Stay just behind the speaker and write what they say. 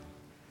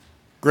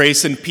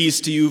Grace and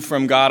peace to you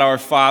from God our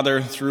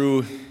Father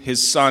through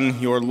his Son,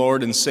 your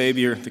Lord and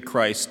Savior, the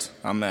Christ.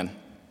 Amen.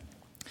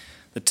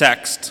 The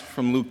text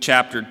from Luke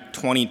chapter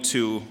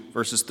 22,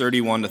 verses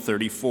 31 to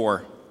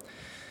 34.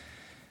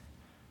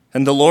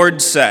 And the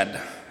Lord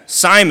said,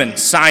 Simon,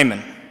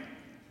 Simon,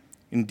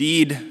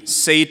 indeed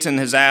Satan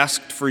has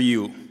asked for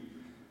you,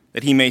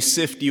 that he may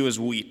sift you as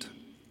wheat.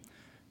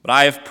 But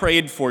I have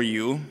prayed for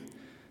you,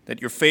 that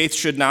your faith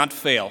should not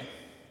fail.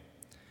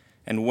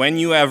 And when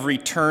you have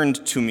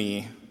returned to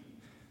me,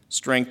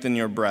 strengthen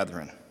your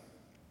brethren.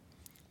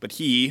 But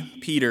he,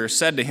 Peter,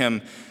 said to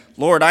him,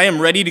 Lord, I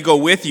am ready to go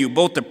with you,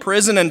 both to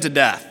prison and to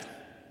death.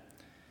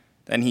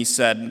 Then he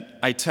said,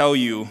 I tell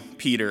you,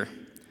 Peter,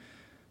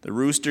 the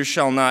rooster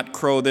shall not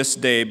crow this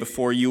day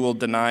before you will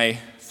deny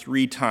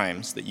 3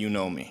 times that you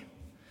know me.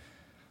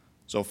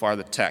 So far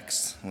the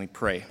text, and we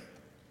pray.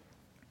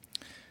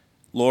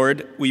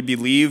 Lord, we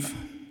believe.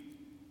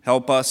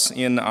 Help us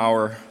in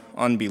our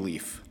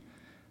unbelief.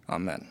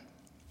 Amen.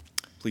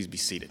 Please be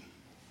seated.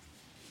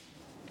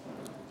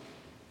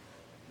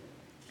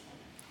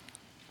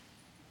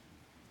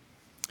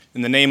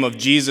 In the name of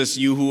Jesus,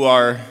 you who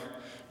are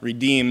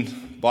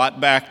redeemed,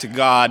 bought back to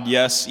God,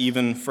 yes,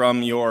 even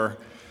from your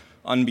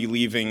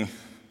unbelieving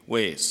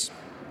ways.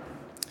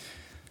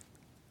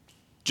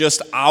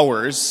 Just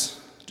hours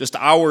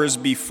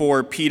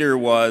before Peter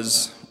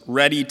was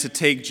ready to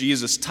take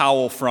Jesus'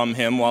 towel from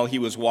him while he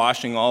was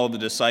washing all of the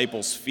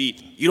disciples'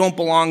 feet. You don't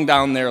belong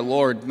down there,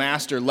 Lord,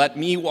 Master, let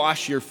me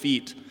wash your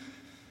feet.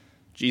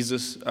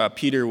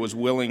 Peter was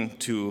willing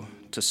to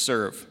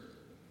serve.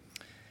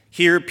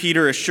 Here,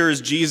 Peter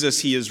assures Jesus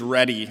he is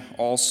ready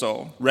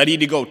also, ready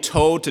to go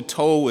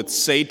toe-to-toe with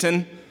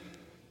Satan.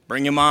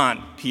 Bring him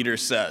on, Peter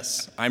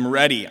says. I'm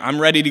ready.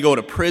 I'm ready to go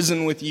to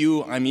prison with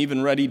you. I'm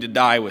even ready to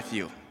die with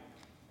you.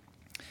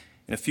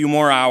 In a few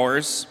more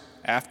hours,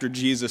 after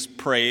Jesus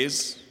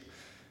prays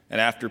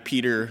and after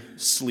Peter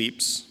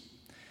sleeps,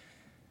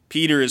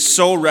 Peter is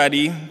so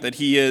ready that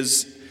he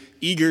is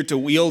eager to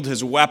wield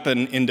his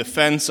weapon in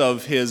defense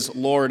of his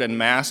Lord and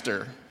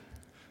Master,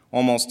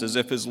 almost as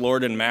if his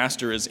Lord and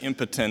Master is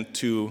impotent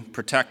to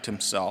protect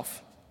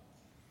himself.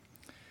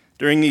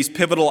 During these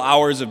pivotal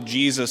hours of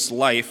Jesus'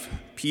 life,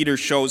 Peter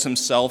shows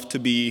himself to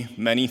be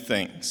many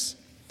things.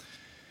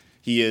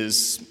 He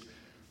is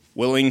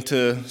willing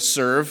to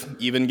serve,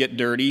 even get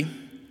dirty.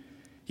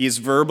 He is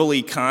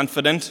verbally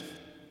confident.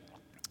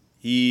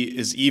 He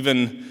is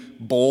even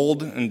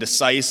bold and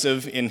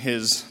decisive in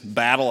his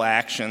battle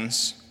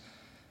actions.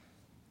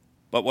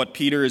 But what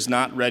Peter is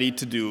not ready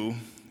to do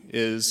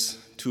is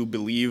to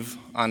believe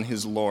on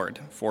his Lord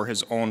for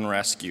his own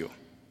rescue.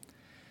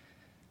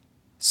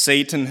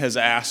 Satan has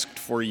asked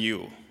for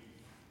you.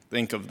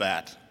 Think of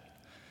that.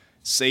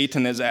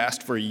 Satan has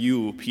asked for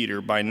you, Peter,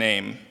 by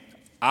name.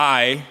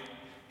 I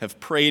have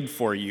prayed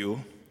for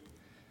you,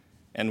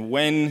 and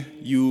when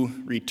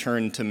you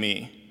return to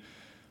me,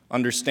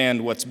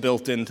 understand what's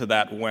built into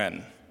that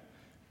when.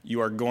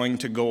 You are going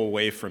to go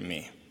away from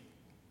me.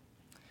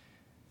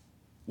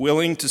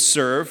 Willing to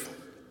serve,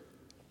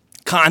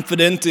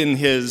 confident in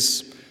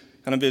his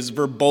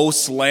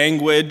verbose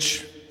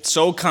language,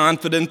 so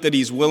confident that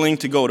he's willing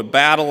to go to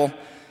battle.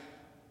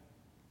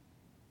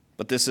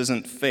 But this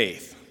isn't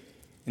faith.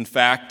 In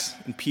fact,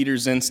 in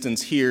Peter's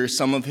instance here,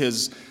 some of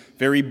his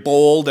very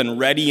bold and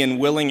ready and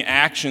willing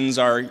actions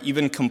are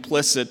even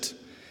complicit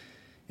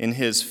in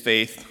his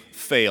faith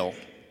fail.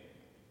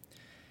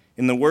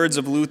 In the words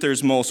of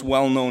Luther's most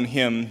well-known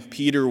hymn,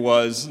 Peter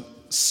was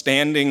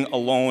standing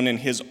alone in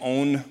his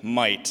own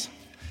might,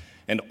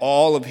 and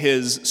all of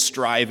his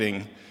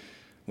striving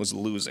was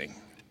losing.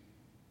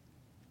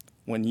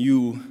 When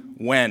you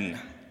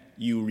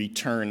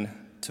return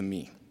to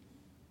me.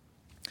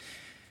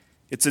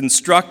 It's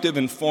instructive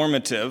and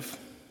formative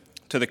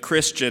to the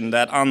Christian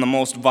that on the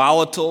most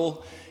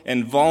volatile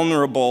and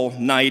vulnerable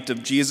night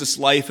of Jesus'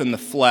 life in the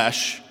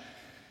flesh,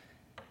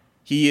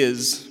 he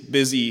is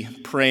busy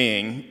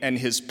praying, and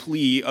his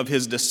plea of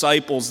his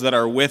disciples that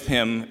are with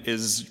him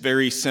is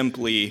very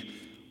simply,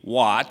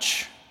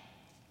 watch.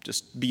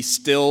 Just be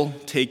still,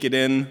 take it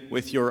in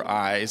with your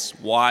eyes,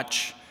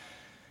 watch,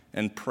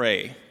 and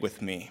pray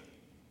with me.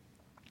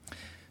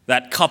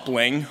 That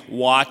coupling,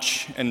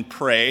 watch and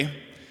pray,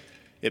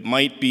 it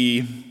might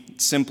be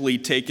simply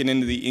taken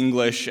into the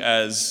English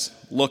as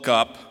look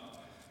up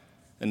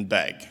and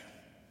beg.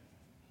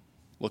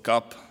 Look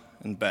up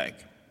and beg.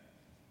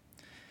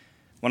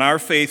 When our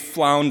faith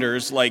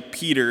flounders like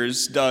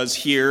Peter's does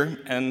here,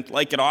 and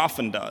like it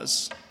often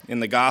does in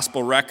the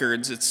gospel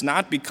records, it's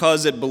not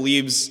because it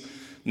believes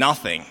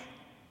nothing.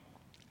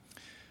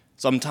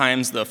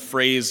 Sometimes the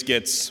phrase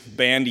gets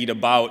bandied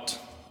about,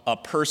 a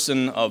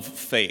person of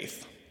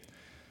faith.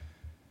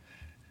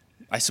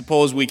 I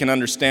suppose we can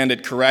understand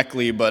it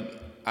correctly, but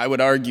I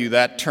would argue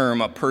that term,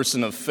 a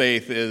person of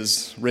faith,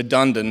 is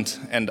redundant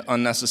and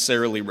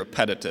unnecessarily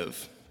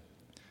repetitive.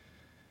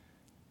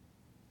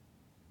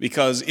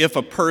 Because if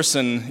a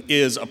person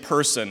is a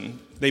person,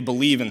 they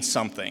believe in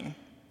something.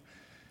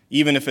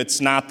 Even if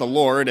it's not the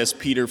Lord, as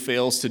Peter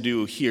fails to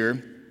do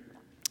here,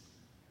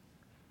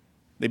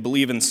 They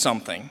believe in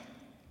something.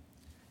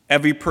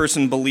 Every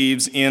person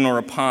believes in or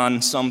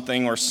upon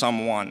something or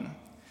someone.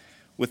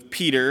 With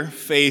Peter,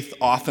 faith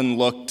often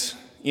looked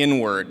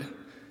inward.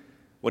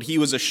 What he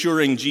was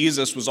assuring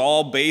Jesus was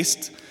all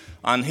based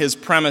on his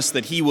premise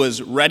that he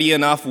was ready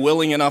enough,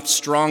 willing enough,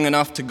 strong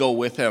enough to go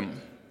with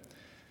him.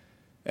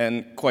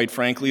 And quite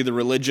frankly, the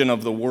religion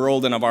of the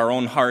world and of our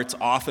own hearts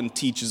often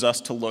teaches us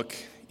to look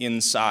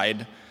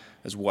inside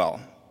as well.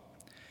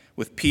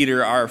 With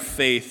Peter, our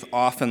faith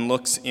often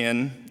looks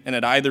in, and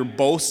it either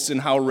boasts in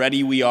how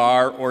ready we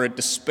are or it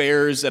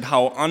despairs at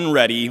how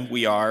unready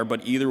we are,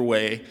 but either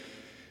way,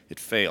 it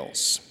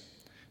fails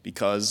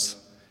because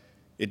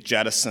it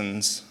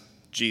jettisons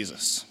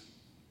Jesus.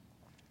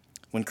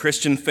 When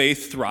Christian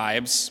faith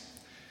thrives,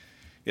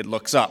 it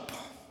looks up.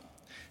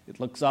 It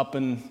looks up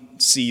and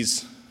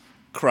sees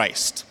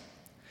Christ.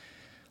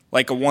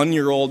 Like a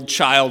 1-year-old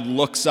child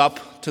looks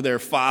up to their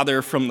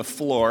father from the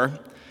floor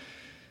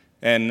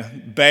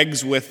and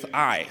begs with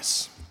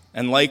eyes.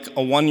 And like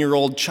a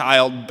 1-year-old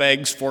child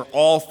begs for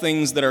all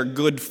things that are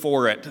good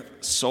for it,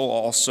 so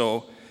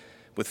also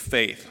with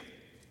faith.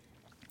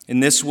 In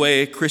this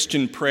way,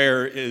 Christian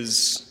prayer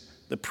is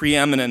the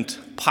preeminent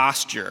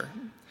posture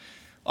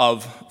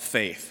of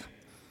faith.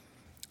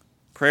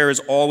 Prayer is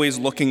always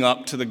looking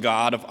up to the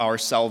God of our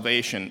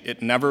salvation.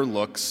 It never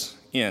looks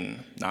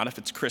in, not if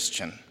it's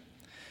Christian.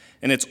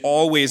 And it's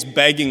always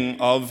begging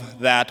of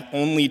that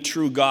only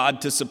true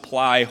God to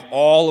supply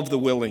all of the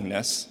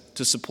willingness,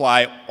 to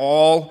supply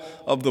all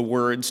of the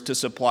words, to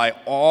supply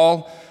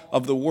all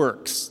of the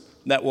works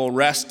that will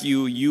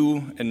rescue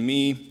you and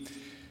me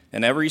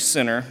and every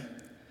sinner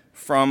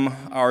from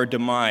our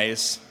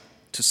demise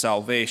to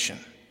salvation.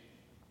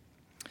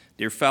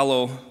 Dear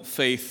fellow,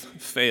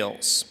 faith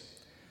fails.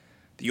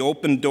 The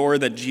open door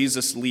that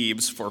Jesus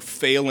leaves for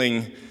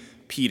failing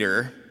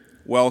Peter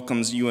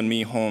welcomes you and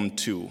me home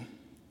too.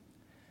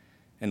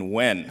 And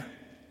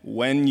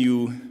when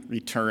you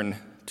return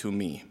to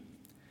me.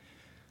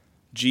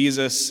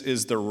 Jesus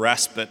is the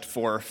respite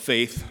for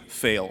faith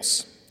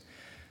fails.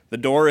 The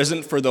door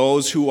isn't for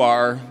those who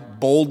are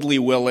boldly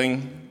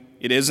willing.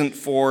 It isn't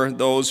for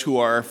those who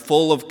are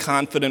full of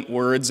confident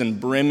words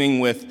and brimming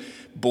with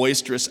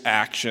boisterous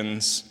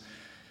actions.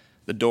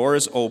 The door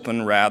is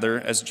open, rather,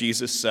 as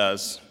Jesus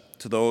says,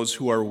 to those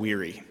who are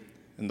weary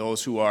and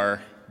those who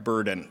are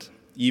burdened,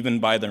 even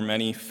by their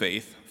many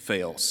faith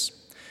fails.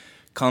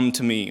 Come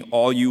to me,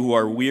 all you who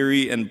are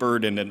weary and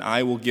burdened, and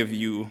I will give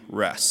you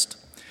rest.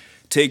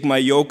 Take my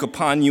yoke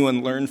upon you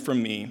and learn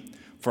from me,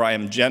 for I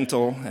am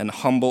gentle and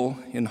humble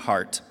in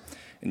heart,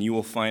 and you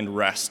will find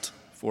rest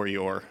for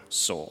your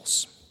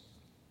souls.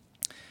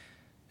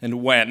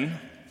 And when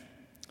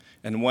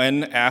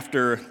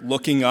after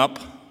looking up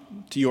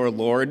to your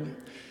Lord,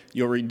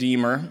 your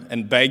Redeemer,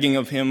 and begging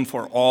of him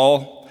for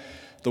all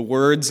the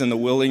words and the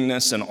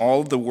willingness and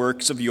all the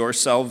works of your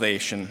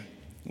salvation,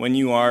 when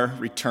you are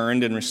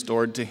returned and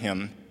restored to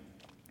him,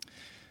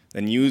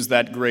 then use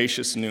that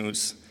gracious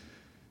news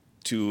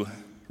to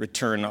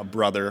return a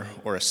brother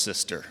or a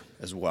sister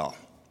as well.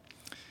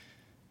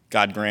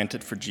 God grant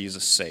it for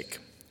Jesus' sake.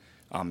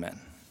 Amen.